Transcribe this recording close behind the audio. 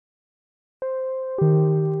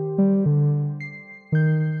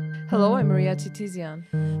Maria Titizian.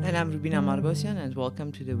 And I'm Rubina Margosian, and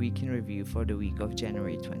welcome to the Week in Review for the week of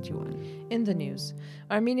January 21. In the news,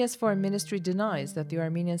 Armenia's foreign ministry denies that the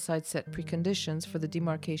Armenian side set preconditions for the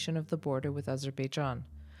demarcation of the border with Azerbaijan.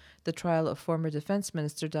 The trial of former Defense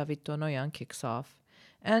Minister David Tonoyan kicks off,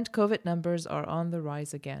 and COVID numbers are on the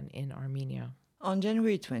rise again in Armenia. On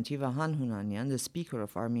January 20, Vahan Hunanyan, the Speaker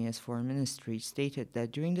of Armenia's Foreign Ministry, stated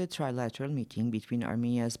that during the trilateral meeting between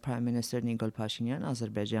Armenia's Prime Minister Nikol Pashinyan,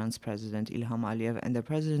 Azerbaijan's President Ilham Aliyev, and the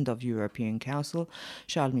President of the European Council,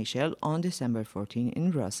 Charles Michel, on December 14 in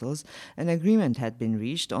Brussels, an agreement had been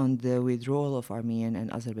reached on the withdrawal of Armenian and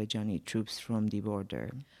Azerbaijani troops from the border.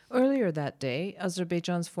 Earlier that day,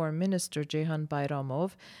 Azerbaijan's Foreign Minister Ceyhan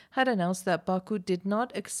Bayramov had announced that Baku did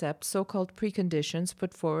not accept so-called preconditions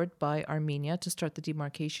put forward by Armenia to start the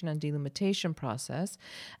demarcation and delimitation process,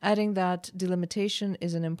 adding that delimitation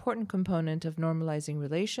is an important component of normalizing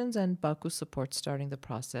relations and Baku supports starting the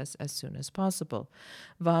process as soon as possible.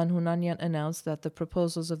 Vahan Hunanyan announced that the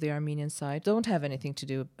proposals of the Armenian side don't have anything to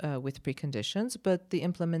do with preconditions, but the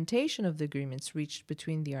implementation of the agreements reached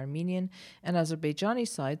between the Armenian and Azerbaijani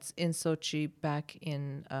sides in Sochi back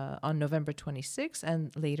on November 26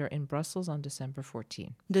 and later in Brussels on December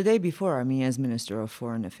 14. The day before, Armenia's Minister of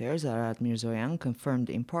Foreign Affairs, Arat Mirzoyan, confirmed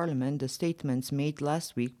in Parliament the statements made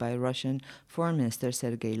last week by Russian Foreign Minister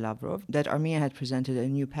Sergei Lavrov that Armenia had presented a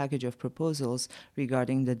new package of proposals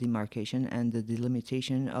regarding the demarcation and the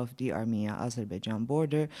delimitation of the Armenia-Azerbaijan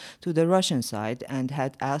border to the Russian side and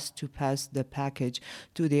had asked to pass the package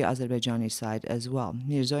to the Azerbaijani side as well.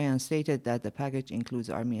 Mirzoyan stated that the package includes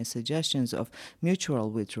Armenia's suggestions of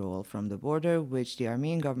mutual withdrawal from the border, which the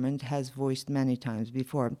Armenian government has voiced many times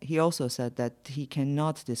before. He also said that he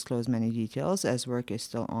cannot disclose many details as work is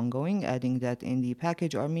still ongoing, adding that in the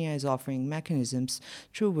package Armenia is offering mechanisms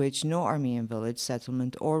through which no Armenian village,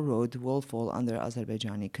 settlement or road will fall under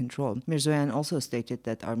Azerbaijani control. Mirzoyan also stated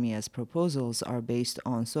that Armenia's proposals are based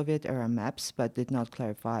on Soviet-era maps but did not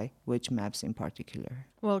clarify which maps in particular.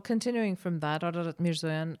 Well, continuing from that, Ararat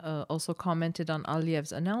Mirzoyan also commented on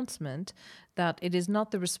Aliyev's announcement that it is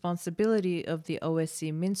not the responsibility of the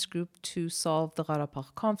OSCE Minsk group to solve the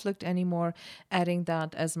Karabakh conflict anymore, adding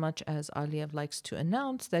that as much as Aliyev likes to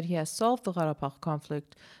announce that he has solved the Karabakh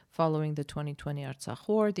conflict following the 2020 Artsakh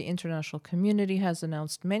war, the international community has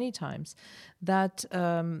announced many times that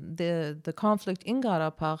the conflict in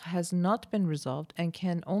Karabakh has not been resolved and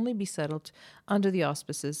can only be settled under the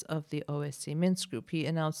auspices of the OSCE Minsk group. He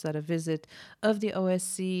announced that a visit of the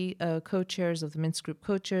OSCE co-chairs of the Minsk group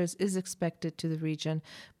co-chairs is expected to the region,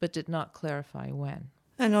 but did not clarify when.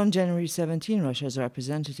 And on January 17, Russia's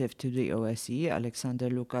representative to the OSCE, Alexander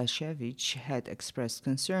Lukashevich, had expressed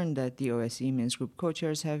concern that the OSCE Minsk Group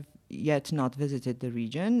co-chairs have yet not visited the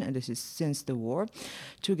region, and this is since the war,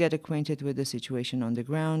 to get acquainted with the situation on the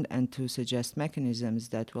ground and to suggest mechanisms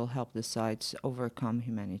that will help the sides overcome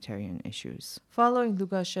humanitarian issues. Following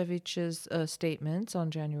Lukashevich's statements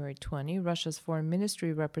on January 20, Russia's Foreign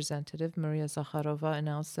Ministry representative Maria Zakharova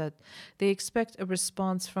announced that they expect a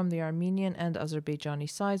response from the Armenian and Azerbaijani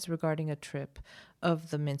sides regarding a trip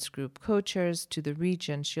of the Minsk Group co-chairs to the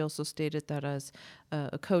region. She also stated that as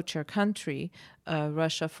a co-chair country,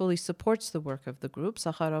 Russia fully supports the work of the group.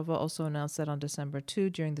 Zakharova also announced that on December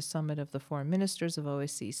 2, during the summit of the foreign ministers of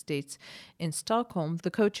OSCE states in Stockholm,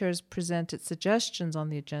 the co-chairs presented suggestions on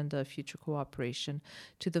the agenda of future cooperation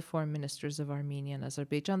to the foreign ministers of Armenia and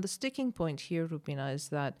Azerbaijan. The sticking point here, Rubina, is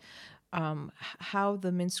that how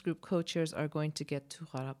the Minsk Group co-chairs are going to get to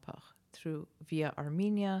Karabakh, via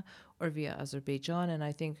Armenia or via Azerbaijan. And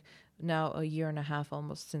I think now a year and a half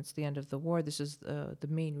almost since the end of the war, this is the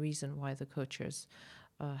main reason why the co-chairs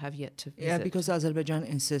have yet to visit. Yeah, because Azerbaijan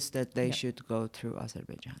insists that they should go through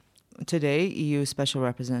Azerbaijan. Today, EU Special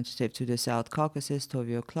Representative to the South Caucasus,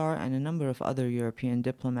 Tovio Klar, and a number of other European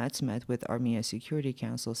diplomats met with Armenia Security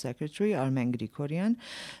Council Secretary Armen Grigoryan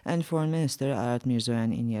and Foreign Minister Arat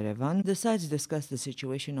Mirzoyan in Yerevan. The sides discussed the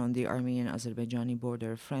situation on the Armenian-Azerbaijani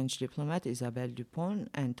border. French diplomat Isabelle Dupont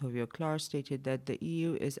and Tovio Klar stated that the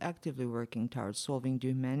EU is actively working towards solving the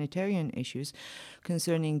humanitarian issues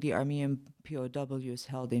concerning the Armenian POWs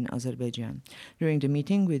held in Azerbaijan. During the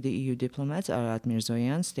meeting with the EU diplomats, Arat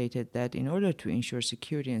Mirzoyan stated that in order to ensure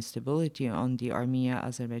security and stability on the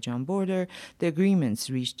Armenia-Azerbaijan border, the agreements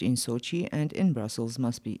reached in Sochi and in Brussels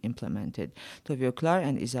must be implemented. Tovio Klar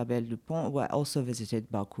and Isabelle Dupont were also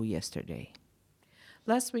visited Baku yesterday.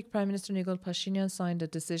 Last week, Prime Minister Nikol Pashinyan signed a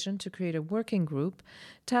decision to create a working group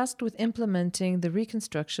tasked with implementing the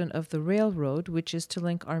reconstruction of the railroad, which is to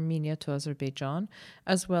link Armenia to Azerbaijan,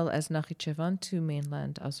 as well as Nakhichevan to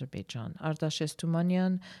mainland Azerbaijan. Ardashes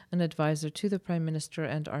Tumanyan, an advisor to the Prime Minister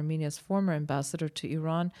and Armenia's former ambassador to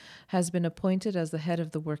Iran, has been appointed as the head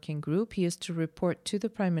of the working group. He is to report to the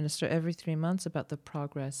Prime Minister every 3 months about the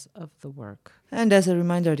progress of the work. And as a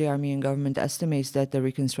reminder, the Armenian government estimates that the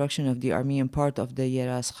reconstruction of the Armenian part of the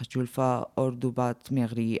Yeresk-Julfa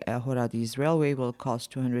Ordubat-Meghri Horadiz railway will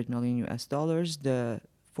cost $200 million. The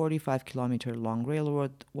 45-kilometer long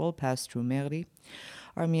railroad will pass through Meghri.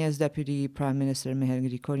 Armenia's Deputy Prime Minister Meher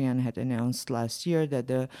Grigoryan had announced last year that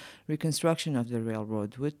the reconstruction of the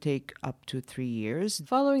railroad would take up to 3 years.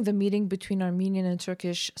 Following the meeting between Armenian and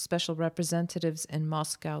Turkish special representatives in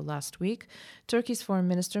Moscow last week, Turkey's Foreign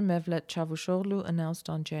Minister Mevlut Çavuşoğlu announced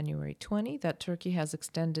on January 20 that Turkey has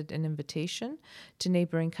extended an invitation to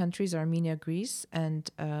neighboring countries Armenia, Greece,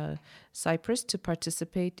 and Cyprus to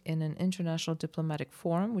participate in an international diplomatic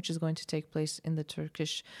forum, which is going to take place in the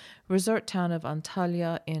Turkish resort town of Antalya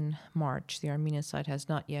in March. The Armenian side has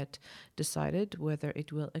not yet decided whether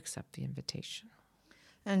it will accept the invitation.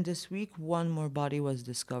 And this week, one more body was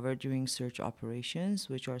discovered during search operations,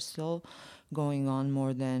 which are still going on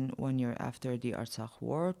more than 1 year after the Artsakh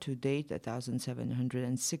war. To date,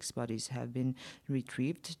 1,706 bodies have been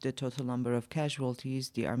retrieved. The total number of casualties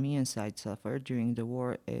the Armenian side suffered during the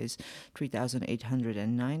war is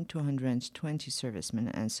 3,809. 220 servicemen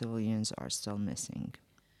and civilians are still missing.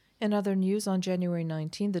 In other news, on January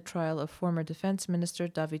 19, the trial of former Defense Minister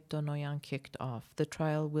David Donoyan kicked off. The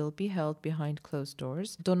trial will be held behind closed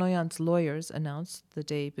doors. Donoyan's lawyers announced the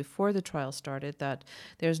day before the trial started that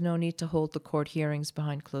there's no need to hold the court hearings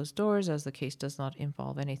behind closed doors, as the case does not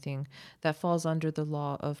involve anything that falls under the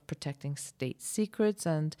law of protecting state secrets,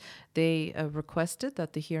 and they requested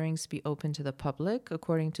that the hearings be open to the public.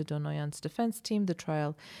 According to Donoyan's defense team, the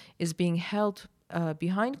trial is being held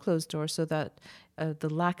behind closed doors so that the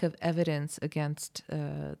lack of evidence against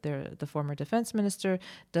the former defense minister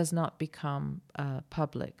does not become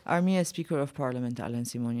public. Armenia's Speaker of Parliament, Alen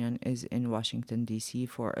Simonyan, is in Washington, D.C.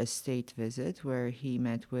 for a state visit where he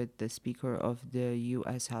met with the Speaker of the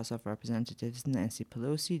U.S. House of Representatives, Nancy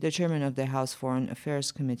Pelosi, the Chairman of the House Foreign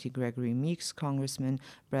Affairs Committee, Gregory Meeks, Congressman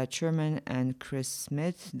Brad Sherman, and Chris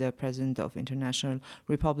Smith, the President of International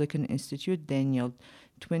Republican Institute, Daniel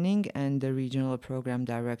Twinning, and the Regional Program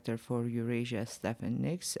Director for Eurasia, Stephen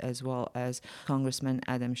Nix, as well as Congressman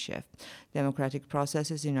Adam Schiff. Democratic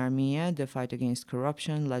processes in Armenia, the fight against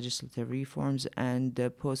corruption, legislative reforms, and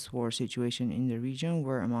the post-war situation in the region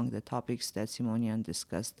were among the topics that Simonyan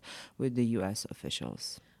discussed with the U.S.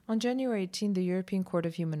 officials. On January 18, the European Court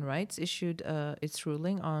of Human Rights issued its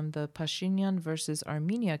ruling on the Pashinyan versus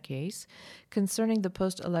Armenia case concerning the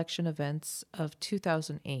post-election events of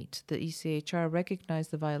 2008. The ECHR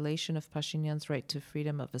recognized the violation of Pashinyan's right to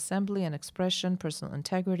freedom of assembly and expression, personal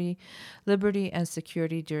integrity, liberty, and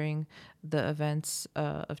security during the events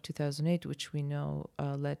of 2008, which we know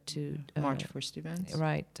led to March 1st events.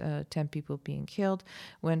 Right, 10 people being killed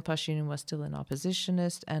when Pashinyan was still an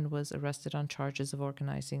oppositionist and was arrested on charges of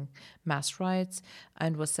organizing mass riots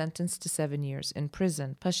and was sentenced to 7 years in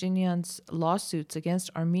prison. Pashinyan's lawsuits against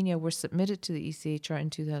Armenia were submitted to the ECHR in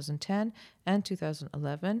 2010 and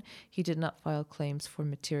 2011. He did not file claims for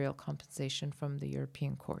material compensation from the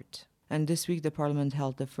European Court. And this week, the Parliament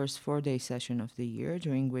held the first 4-day session of the year,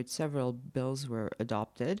 during which several bills were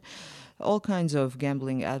adopted. All kinds of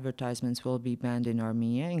gambling advertisements will be banned in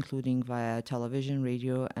Armenia, including via television,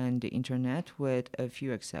 radio, and the internet, with a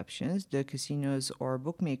few exceptions. The casinos or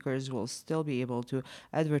bookmakers will still be able to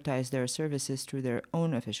advertise their services through their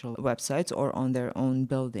own official websites or on their own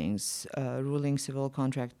buildings. Ruling Civil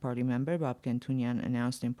Contract Party member Babken Tunyan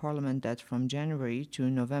announced in Parliament that from January to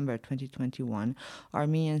November 2021,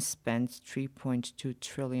 Armenians spent 3.2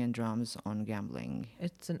 trillion drams on gambling.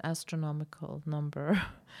 It's an astronomical number.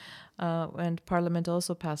 And Parliament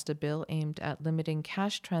also passed a bill aimed at limiting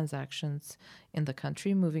cash transactions in the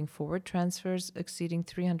country. Moving forward, transfers exceeding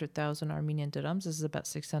 300,000 Armenian dirhams, this is about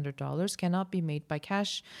 $600, cannot be made by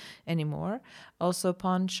cash anymore. Also,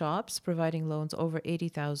 pawn shops providing loans over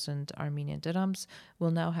 80,000 Armenian dirhams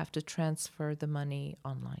will now have to transfer the money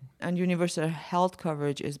online. And universal health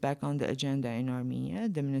coverage is back on the agenda in Armenia.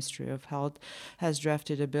 The Ministry of Health has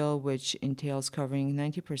drafted a bill which entails covering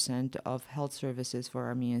 90% of health services for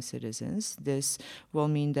Armenian citizens citizens. This will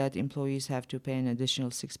mean that employees have to pay an additional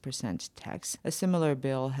 6% tax. A similar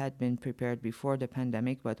bill had been prepared before the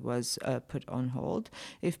pandemic but was put on hold.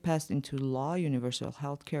 If passed into law, universal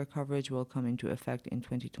health care coverage will come into effect in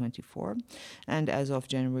 2024. And as of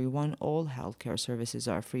January 1, all healthcare services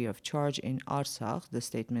are free of charge in Artsakh. The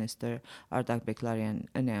state minister Ardak Beklarian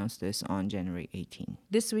announced this on January 18.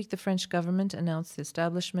 This week, the French government announced the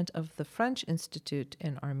establishment of the French Institute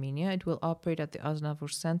in Armenia. It will operate at the Aznavour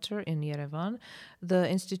Center in Yerevan. The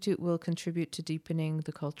institute will contribute to deepening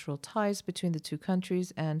the cultural ties between the two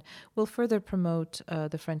countries and will further promote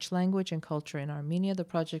the French language and culture in Armenia. The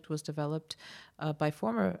project was developed by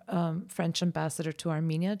former French ambassador to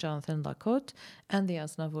Armenia, Jonathan Lacote, and the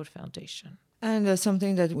Aznavour Foundation. And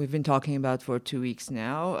something that we've been talking about for 2 weeks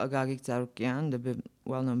now, Gagik Tsarukyan, the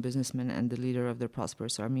well-known businessman and the leader of the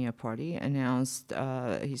Prosperous Armenia Party, announced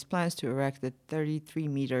his plans to erect a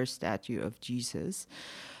 33-meter statue of Jesus.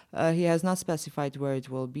 He has not specified where it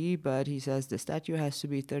will be, but he says the statue has to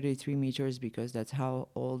be 33 meters because that's how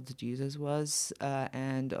old Jesus was. But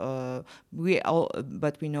we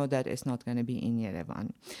know that it's not going to be in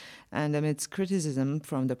Yerevan. And amidst criticism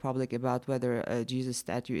from the public about whether a Jesus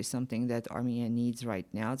statue is something that Armenia needs right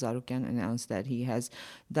now, Tsarukyan announced that he has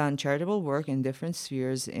done charitable work in different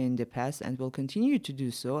spheres in the past and will continue to do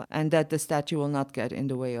so, and that the statue will not get in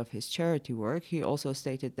the way of his charity work. He also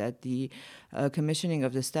stated that the commissioning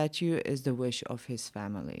of the statue is the wish of his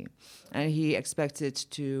family, and he expects it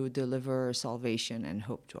to deliver salvation and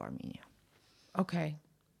hope to Armenia. Okay.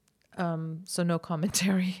 So no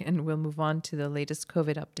commentary, and we'll move on to the latest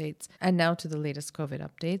COVID updates. And now to the latest COVID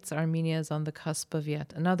updates. Armenia is on the cusp of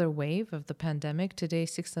yet another wave of the pandemic. Today,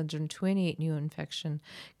 628 new infection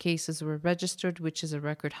cases were registered, which is a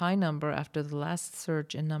record high number after the last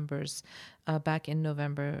surge in numbers back in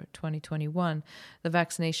November 2021. The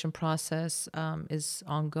vaccination process is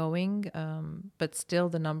ongoing, but still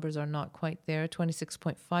the numbers are not quite there.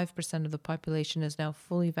 26.5% of the population is now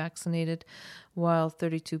fully vaccinated, while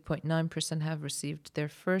 32.9% have received their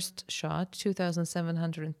first shot.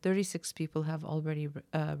 2,736 people have already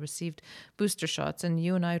received booster shots, and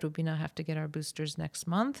you and I, Rubina, have to get our boosters next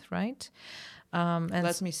month, right? And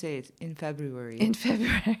let me say it, in February. In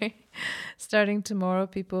February. Starting tomorrow,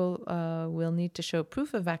 people will need to show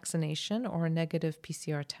proof of vaccination or a negative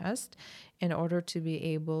PCR test in order to be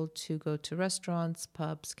able to go to restaurants,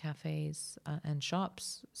 pubs, cafes, and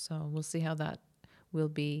shops. So we'll see how that will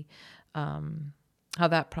be, how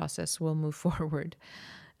that process will move forward.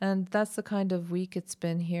 And that's the kind of week it's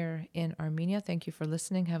been here in Armenia. Thank you for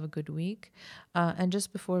listening. Have a good week. And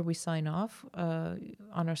just before we sign off,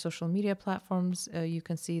 on our social media platforms, you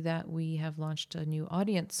can see that we have launched a new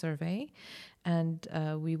audience survey. And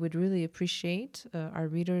we would really appreciate our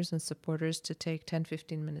readers and supporters to take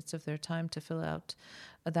 10-15 minutes of their time to fill out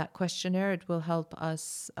that questionnaire. It will help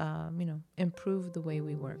us, improve the way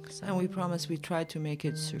we work. So. And we promise we try to make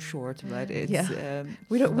it short, but it's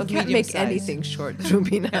we can't make size. anything short,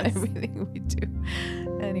 Rubina. Everything we do.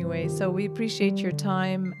 Anyway, so we appreciate your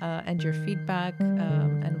time and your feedback,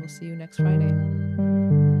 and we'll see you next Friday.